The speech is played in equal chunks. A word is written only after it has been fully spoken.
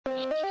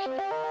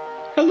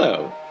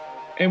Hello,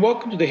 and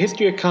welcome to the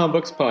History of Comic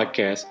Books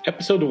podcast,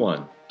 Episode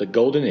 1, The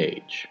Golden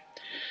Age.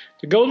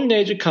 The Golden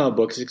Age of comic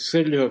books is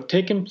considered to have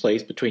taken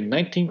place between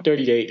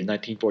 1938 and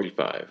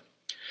 1945.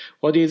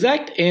 While the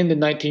exact end in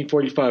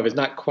 1945 is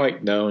not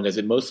quite known, as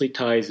it mostly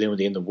ties in with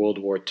the end of World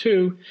War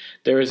II,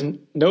 there is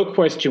no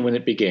question when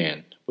it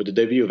began, with the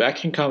debut of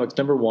Action Comics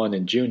 #1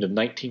 in June of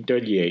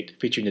 1938,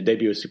 featuring the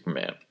debut of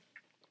Superman.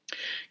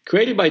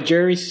 Created by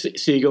Jerry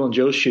Siegel and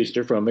Joe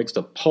Shuster from a mix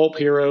of pulp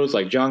heroes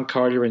like John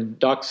Carter and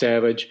Doc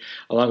Savage,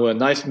 along with a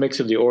nice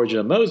mix of the origin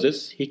of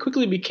Moses, he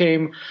quickly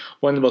became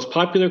one of the most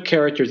popular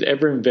characters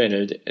ever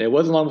invented, and it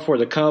wasn't long before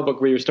the comic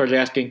book readers started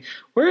asking,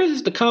 where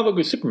is the comic book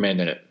with Superman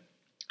in it?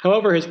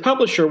 However, his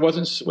publisher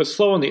was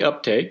slow on the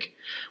uptake,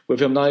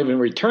 with him not even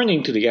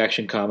returning to the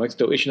Action Comics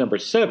till issue number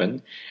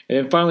 7, and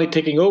then finally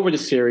taking over the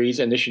series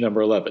in issue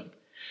number 11.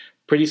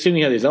 Pretty soon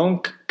he had his own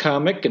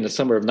comic in the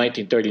summer of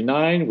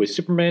 1939 with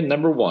Superman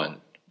 #1,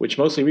 which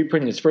mostly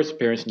reprinted his first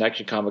appearance in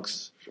Action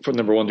Comics from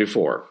number 1 through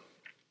 4.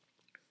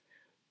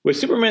 With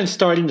Superman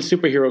starting the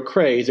superhero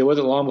craze, it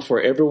wasn't long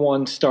before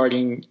everyone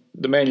started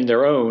demanding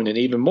their own, and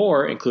even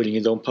more, including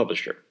his own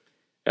publisher.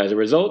 As a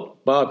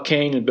result, Bob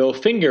Kane and Bill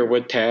Finger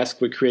were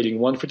tasked with creating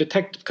one for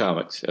Detective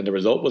Comics, and the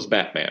result was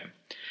Batman.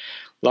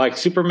 Like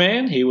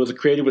Superman, he was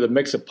created with a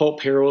mix of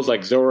pulp heroes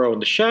like Zorro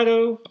and the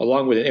Shadow,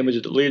 along with an image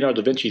of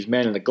Leonardo da Vinci's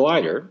Man in the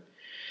Glider.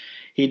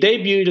 He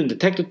debuted in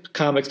Detective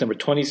Comics number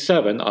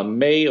 27 on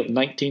May of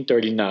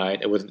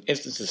 1939 and was an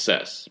instant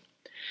success,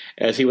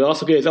 as he would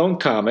also get his own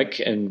comic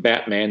in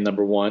Batman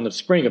 #1 of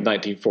spring of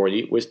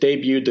 1940, which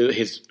debuted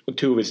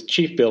two of his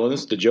chief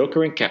villains, the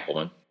Joker and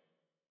Catwoman.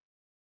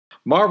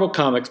 Marvel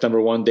Comics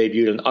 #1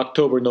 debuted in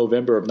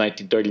October-November of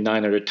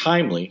 1939 under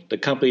Timely, the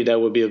company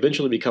that would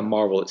eventually become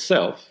Marvel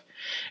itself.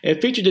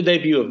 It featured the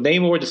debut of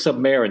Namor the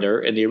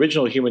Submariner and the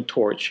original Human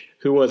Torch,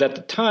 who was at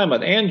the time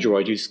an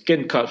android whose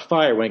skin caught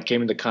fire when it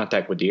came into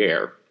contact with the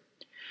air.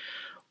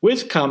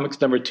 Wiz Comics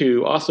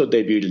 #2 also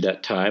debuted at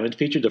that time and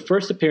featured the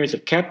first appearance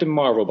of Captain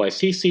Marvel by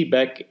C.C.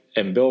 Beck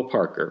and Bill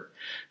Parker,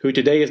 who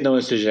today is known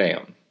as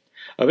Shazam.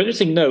 Of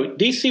interesting note,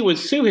 DC would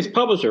sue his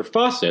publisher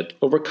Fawcett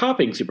over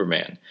copying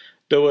Superman,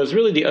 though it was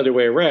really the other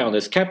way around,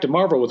 as Captain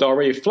Marvel was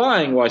already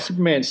flying while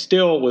Superman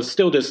was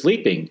still just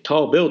leaping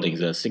tall buildings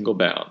in a single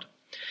bound.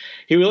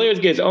 He would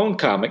later get his own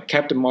comic,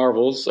 Captain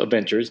Marvel's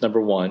Adventures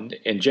 #1,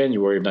 in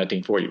January of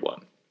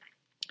 1941.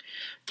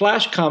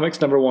 Flash Comics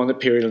 #1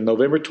 appeared on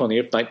November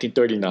 20th,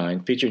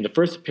 1939, featuring the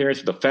first appearance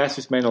of the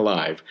fastest man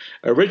alive,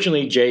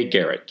 originally Jay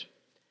Garritt.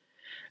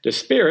 The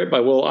Spirit by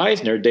Will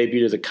Eisner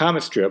debuted as a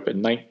comic strip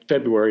in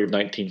February of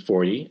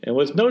 1940 and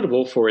was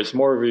notable for its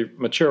more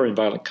mature and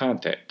violent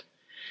content.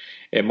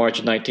 In March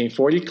of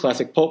 1940,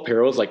 classic pulp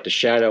heroes like The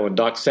Shadow and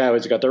Doc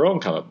Savage got their own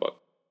comic book.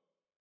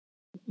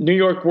 New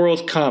York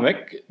World's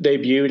comic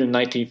debuted in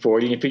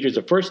 1940 and features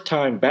the first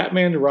time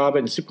Batman, Robin,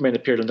 and Superman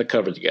appeared on the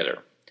cover together.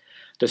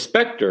 The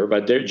Spectre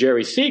by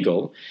Jerry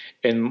Siegel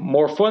and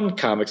More Fun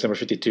Comics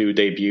 #52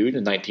 debuted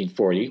in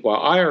 1940, while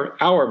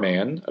Our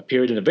Man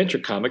appeared in Adventure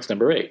Comics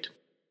 #8.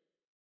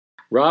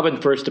 Robin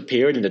first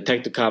appeared in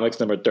Detective Comics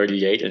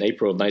 #38 in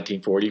April of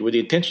 1940 with the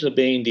intention of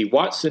being the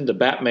Watson to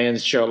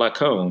Batman's Sherlock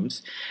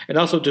Holmes, and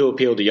also to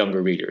appeal to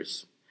younger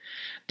readers.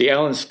 The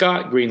Alan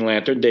Scott Green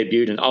Lantern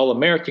debuted in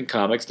All-American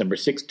Comics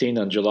 #16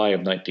 on July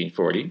of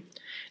 1940.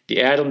 The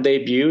Atom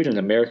debuted in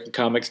American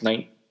Comics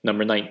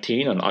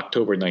 #19 on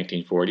October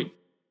 1940.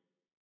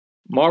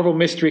 Marvel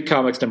Mystery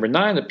Comics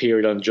 #9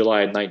 appeared on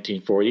July of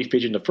 1940,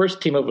 featuring the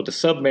first team-up with the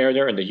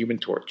Submariner and the Human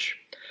Torch.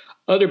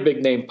 Other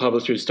big-name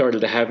publishers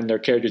started having their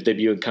characters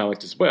debut in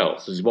comics as well,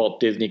 such as Walt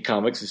Disney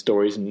Comics and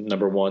Stories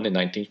 #1 in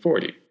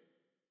 1940.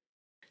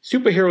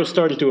 Superheroes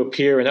started to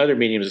appear in other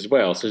mediums as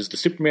well, such as the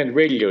Superman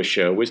radio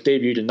show, which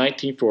debuted in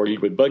 1940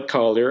 with Bud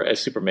Collyer as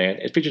Superman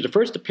and featured the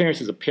first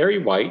appearances of Perry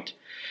White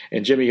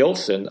and Jimmy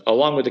Olsen,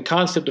 along with the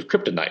concept of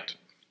kryptonite.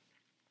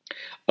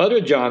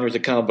 Other genres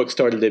of comic books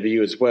started to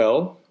debut as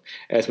well,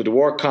 as with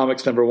War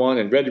Comics #1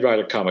 and Red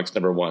Ryder Comics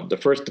 #1, the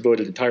first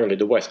devoted entirely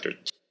to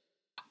westerns.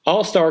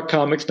 All-Star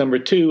Comics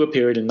 #2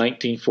 appeared in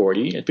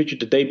 1940 and featured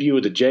the debut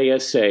of the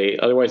JSA,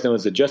 otherwise known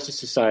as the Justice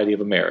Society of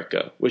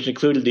America, which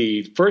included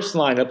the first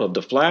lineup of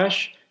The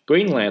Flash,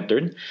 Green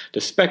Lantern,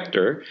 The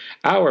Spectre,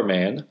 Our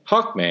Man,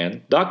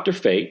 Hawkman, Dr.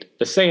 Fate,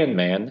 The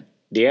Sandman,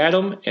 The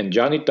Atom, and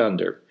Johnny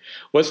Thunder.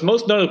 What's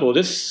most notable,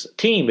 this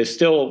team is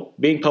still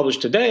being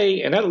published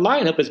today, and that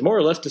lineup is more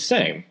or less the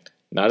same.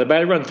 Not a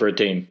bad run for a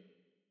team.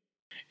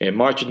 In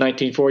March of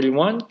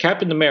 1941,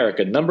 Captain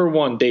America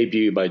 #1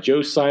 debuted by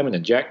Joe Simon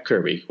and Jack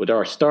Kirby, with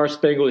our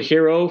star-spangled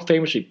hero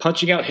famously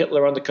punching out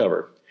Hitler on the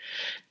cover.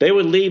 They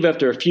would leave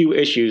after a few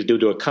issues due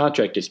to a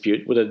contract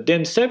dispute, with a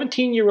then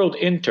 17-year-old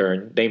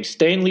intern named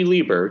Stanley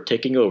Lieber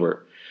taking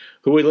over,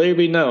 who would later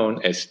be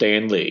known as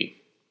Stan Lee.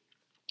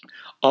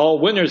 All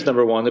Winners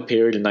 #1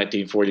 appeared in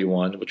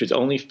 1941, which was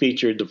only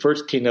featured the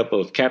first team-up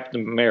of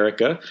Captain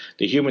America,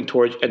 the Human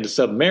Torch, and the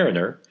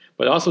Submariner,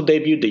 but also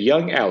debuted the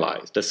Young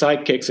Allies, the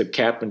sidekicks of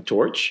Cap and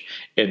Torch,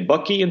 and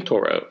Bucky and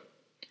Toro.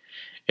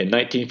 In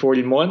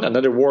 1941,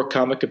 another war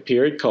comic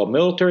appeared called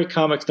Military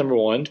Comics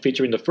 #1,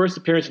 featuring the first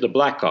appearance of the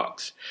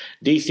Blackhawks,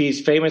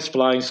 DC's famous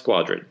flying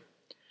squadron.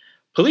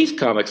 Police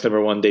Comics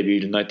 #1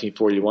 debuted in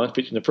 1941,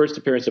 featuring the first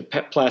appearance of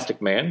Pet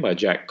Plastic Man by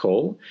Jack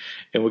Cole,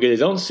 and would get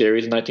his own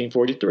series in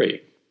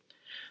 1943.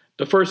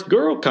 The first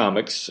Girl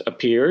Comics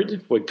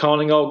appeared with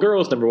Calling All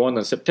Girls #1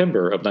 in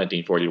September of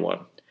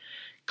 1941.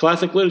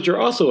 Classic Literature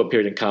also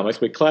appeared in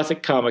comics with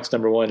Classic Comics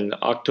 #1 in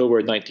October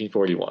of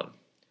 1941.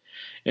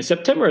 In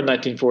September of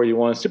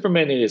 1941,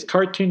 Superman made his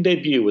cartoon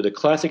debut with a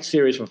classic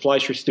series from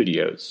Fleischer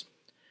Studios.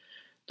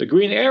 The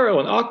Green Arrow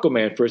and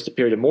Aquaman first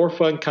appeared in More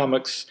Fun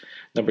Comics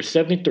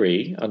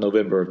 #73 on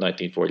November of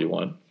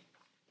 1941.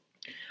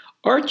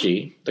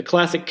 Archie, the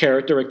classic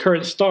character and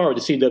current star of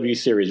the CW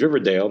series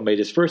Riverdale, made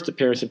his first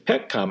appearance in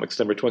Pet Comics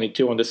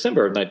 #22 on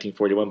December of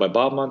 1941 by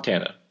Bob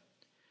Montana.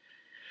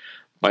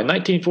 By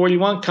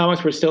 1941,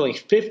 comics were selling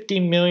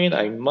 50 million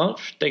a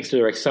month thanks to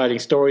their exciting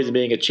stories and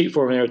being a cheap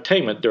form of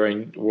entertainment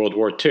during World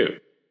War II.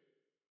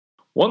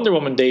 Wonder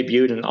Woman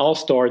debuted in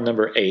All-Star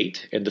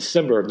 #8 in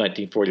December of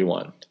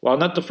 1941. While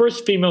not the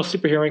first female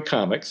superhero in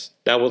comics,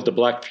 that was the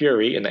Black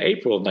Fury in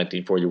April of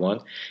 1941,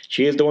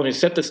 she is the one who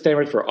set the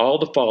standard for all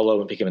to follow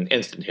and became an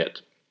instant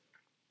hit.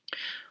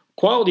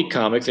 Quality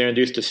Comics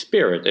introduced the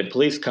Spirit in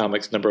Police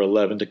Comics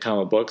 #11 to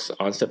comic books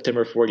on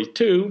September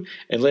 42,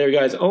 and later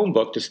got his own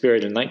book, The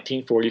Spirit, in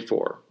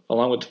 1944,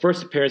 along with the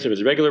first appearance of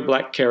his regular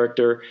black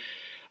character,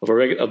 of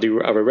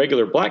a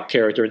regular black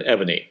character in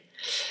Ebony.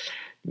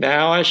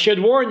 Now, I should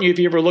warn you, if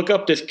you ever look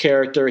up this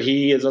character,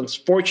 he is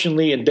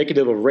unfortunately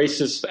indicative of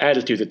racist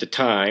attitudes at the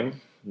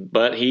time,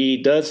 but he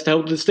does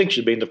hold the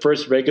distinction of being the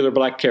first regular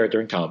black character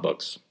in comic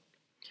books.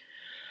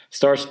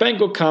 Star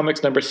Spangled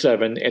Comics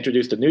 #7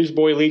 introduced the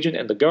Newsboy Legion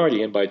and The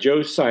Guardian by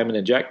Joe Simon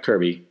and Jack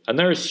Kirby,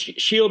 another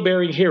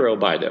shield-bearing hero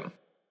by them.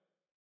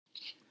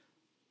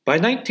 By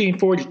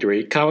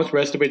 1943, comics were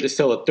estimated to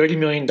sell at $30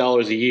 million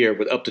a year,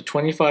 with up to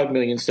 $25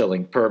 million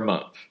selling per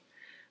month.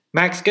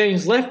 Max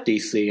Gaines left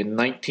DC in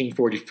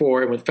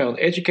 1944 and would found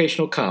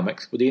Educational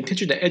Comics with the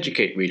intention to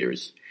educate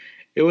readers.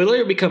 It would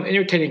later become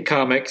Entertaining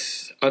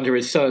Comics under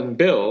his son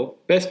Bill,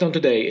 best known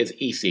today as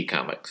EC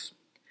Comics.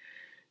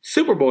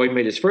 Superboy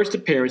made his first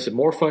appearance in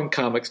More Fun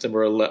Comics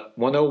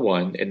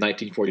 #101 in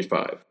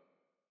 1945.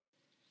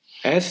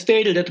 As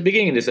stated at the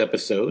beginning of this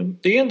episode,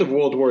 the end of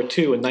World War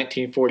II in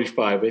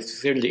 1945 is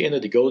considered the end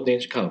of the golden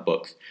age of comic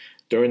books.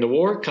 During the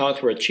war,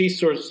 comics were a chief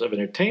source of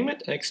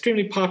entertainment and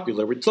extremely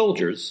popular with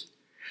soldiers,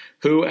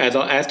 who,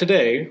 as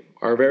today,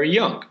 are very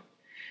young.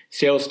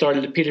 Sales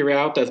started to peter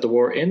out as the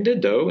war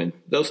ended,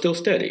 though still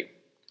steady.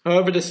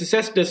 However, the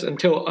success of this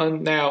until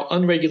now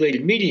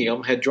unregulated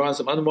medium had drawn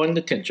some unwanted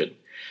attention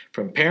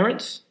from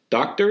parents,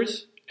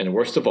 doctors, and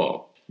worst of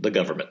all, the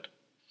government.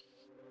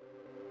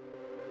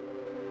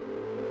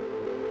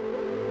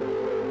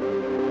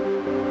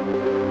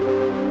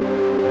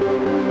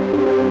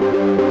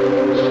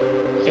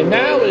 And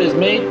now it is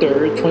May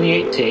 3rd,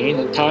 2018,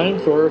 and time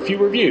for a few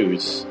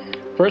reviews.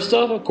 First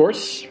off, of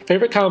course,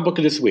 favorite comic book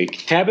of this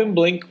week, Tab and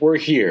Blink, We're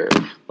Here,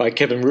 by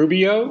Kevin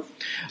Rubio,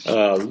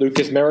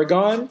 Lucas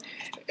Maragon,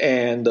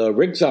 and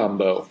Rick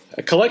Zombo.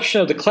 A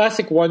collection of the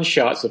classic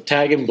one-shots of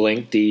Tag and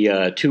Blink,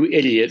 the two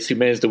idiots who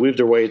managed to weave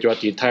their way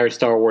throughout the entire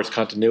Star Wars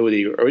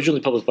continuity,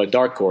 originally published by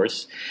Dark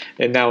Horse,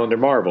 and now under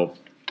Marvel.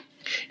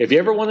 If you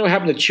ever wonder what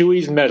happened to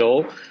Chewie's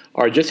medal,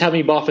 or just how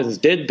many Boffins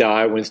did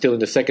die when stealing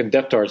the second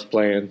Death Star's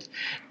plans,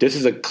 this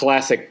is a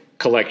classic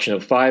collection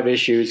of 5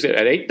 issues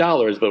at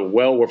 $8, but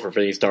well worth it for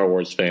any Star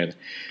Wars fan.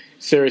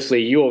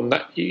 Seriously,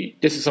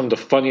 this is some of the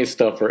funniest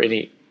stuff for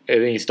any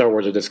Star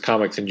Wars or just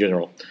comics in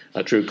general.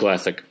 A true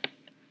classic.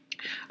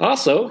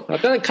 Also,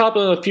 I've done a copy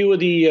on a few of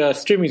the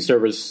streaming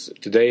servers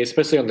today,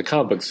 especially on the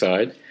comic book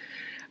side.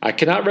 I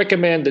cannot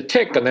recommend The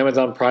Tick on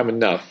Amazon Prime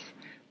enough.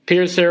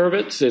 Peter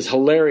Serafinowicz is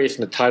hilarious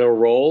in the title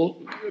role,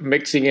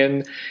 mixing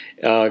in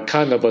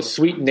kind of a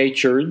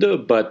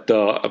sweet-natured but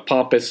a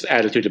pompous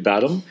attitude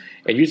about him,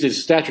 and uses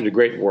his stature to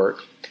great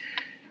work.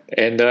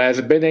 And as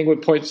Ben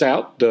Engwood points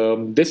out,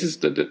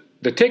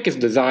 the Tick is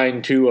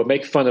designed to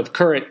make fun of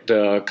current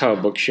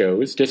comic book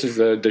shows. This is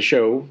the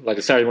show, like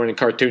the Saturday morning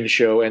cartoon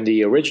show, and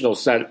the original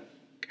sitcom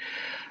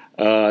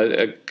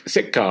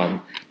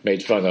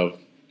made fun of.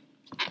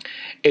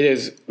 It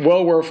is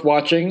well worth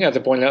watching, as I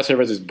pointed out,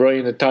 Serafinowicz is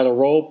brilliant in the title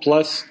role.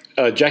 Plus,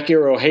 Jackie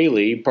Earle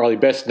Haley, probably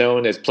best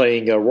known as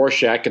playing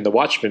Rorschach in the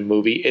Watchmen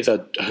movie, is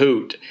a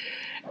hoot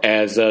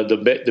as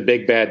the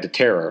big bad, the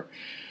Terror,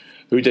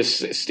 who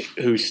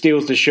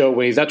steals the show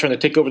when he's not trying to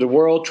take over the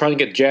world, trying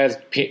to get jazz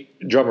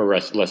drummer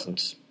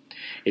lessons.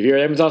 If you're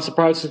an Amazon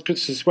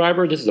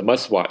subscriber, this is a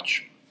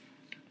must-watch.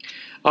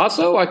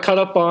 Also, I caught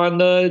up on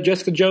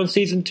Jessica Jones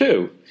Season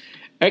 2.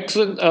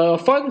 Excellent,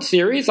 fun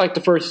series like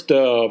the first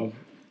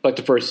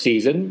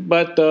season,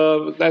 but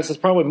that's the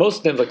problem with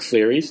most Netflix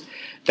series.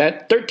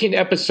 That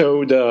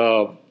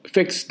 13-episode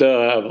fixed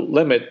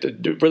limit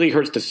really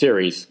hurts the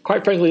series.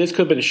 Quite frankly, this could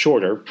have been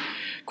shorter.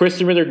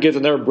 Kristen Ritter gives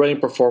another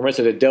brilliant performance,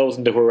 and it delves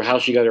into how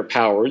she got her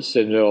powers.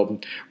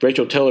 And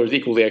Rachel Taylor is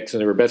equally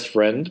excellent, her best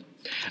friend,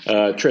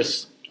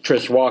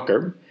 Trish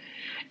Walker.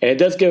 And it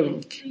does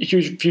give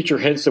huge future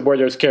hints of where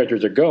those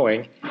characters are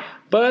going,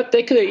 but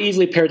they could have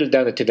easily pared it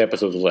down to 10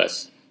 episodes or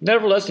less.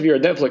 Nevertheless, if you're a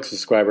Netflix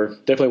subscriber,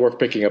 definitely worth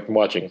picking up and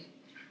watching.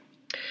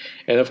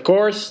 And of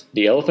course,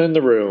 the elephant in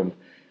the room,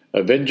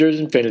 Avengers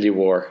Infinity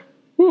War.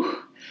 Whew.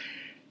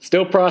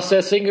 Still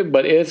processing,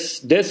 but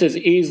this is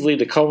easily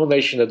the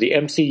culmination of the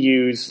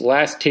MCU's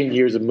last 10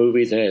 years of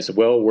movies, and it's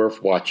well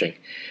worth watching.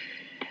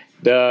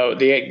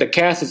 The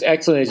cast is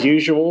excellent as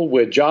usual,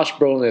 with Josh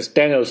Brolin as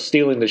Thanos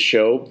stealing the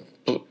show,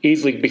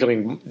 easily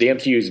becoming the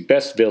MCU's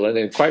best villain,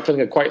 and quite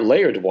frankly a quite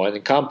layered one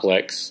and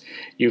complex.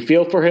 You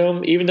feel for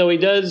him, even though he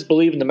does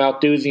believe in the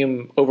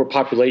Malthusian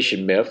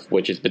overpopulation myth,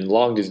 which has been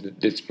long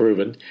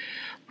disproven.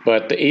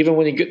 But even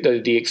when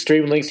the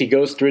extreme lengths he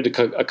goes through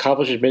to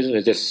accomplish his mission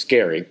is just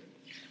scary.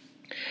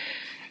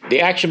 The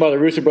action by the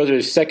Russo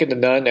brothers is second to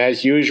none,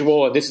 as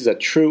usual, and this is a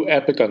true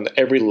epic on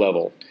every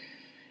level.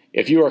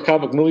 If you are a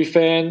comic movie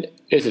fan,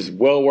 this is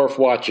well worth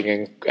watching,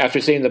 and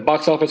after seeing the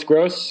box office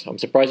gross, I'm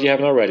surprised you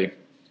haven't already.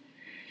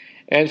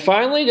 And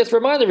finally, just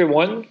remind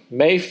everyone,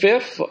 May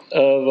 5th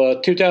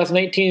of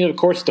 2018, of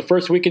course, the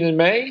first weekend in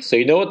May, so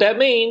you know what that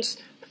means,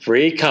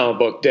 Free Comic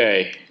Book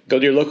Day. Go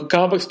to your local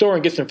comic book store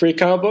and get some free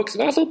comic books,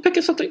 and also pick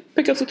up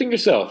something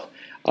yourself.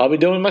 I'll be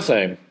doing the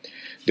same.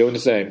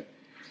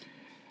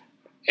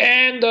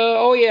 And,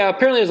 oh yeah,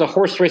 apparently there's a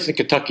horse race in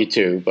Kentucky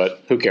too,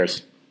 but who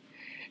cares?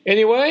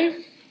 Anyway,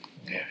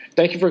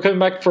 thank you for coming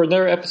back for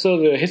another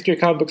episode of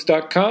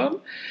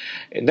HistoryOfComicBooks.com.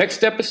 And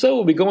next episode,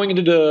 we'll be going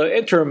into the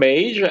interim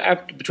age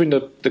between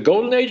the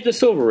Golden Age and the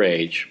Silver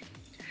Age.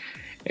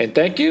 And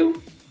thank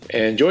you,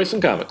 and enjoy some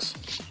comics.